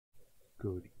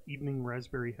Good evening,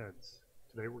 Raspberry Heads.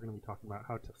 Today we're going to be talking about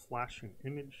how to flash an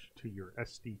image to your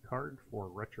SD card for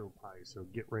Retropie, so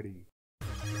get ready.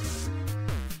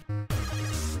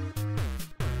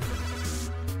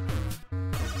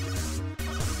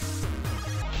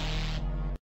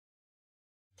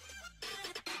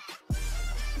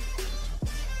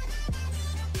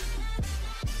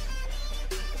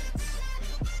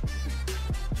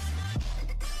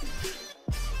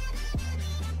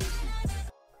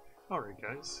 Alright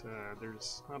guys,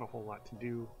 there's not a whole lot to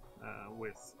do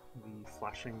with the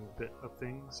flashing bit of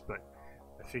things, but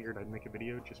I figured I'd make a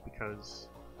video just because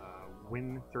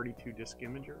Win32 Disk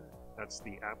Imager, that's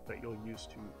the app that you'll use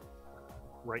to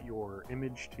write your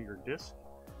image to your disk,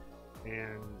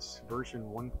 and version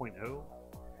 1.0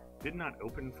 did not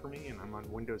open for me, and I'm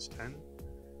on Windows 10,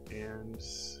 and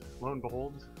lo and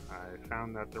behold, I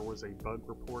found that there was a bug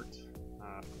report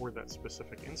for that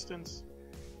specific instance.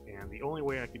 And the only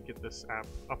way I could get this app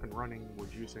up and running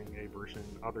was using a version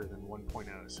other than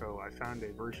 1.0. So I found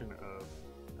a version of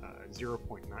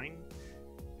 0.9,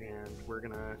 and we're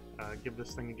gonna give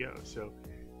this thing a go. So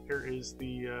here is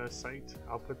the site.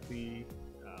 I'll put the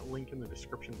link in the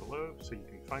description below so you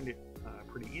can find it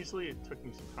pretty easily. It took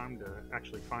me some time to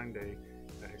actually find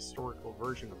a historical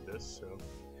version of this. So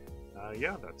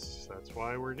yeah, that's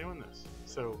why we're doing this.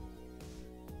 So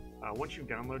once you've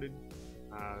downloaded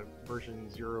version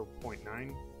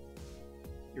 0.9,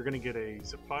 you're going to get a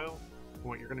zip file.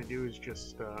 What you're going to do is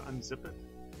just unzip it,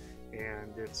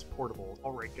 and it's portable.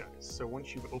 Alright guys, so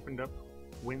once you've opened up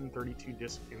Win32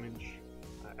 Disk Image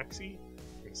exe, you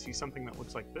can see something that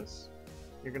looks like this.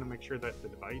 You're going to make sure that the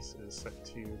device is set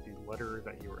to the letter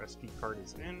that your SD card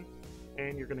is in,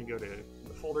 and you're going to go to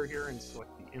the folder here and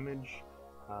select the image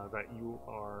that you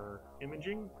are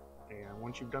imaging, and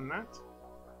once you've done that,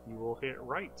 you will hit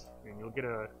write, and you'll get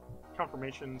a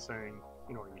confirmation saying,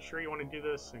 are you sure you want to do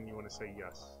this? And you want to say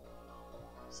yes.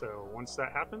 So once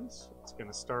that happens, it's going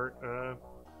to start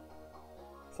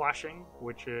flashing,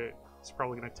 which it's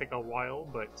probably going to take a while,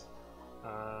 but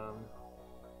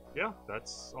yeah,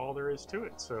 that's all there is to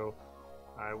it. So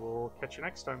I will catch you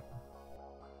next time.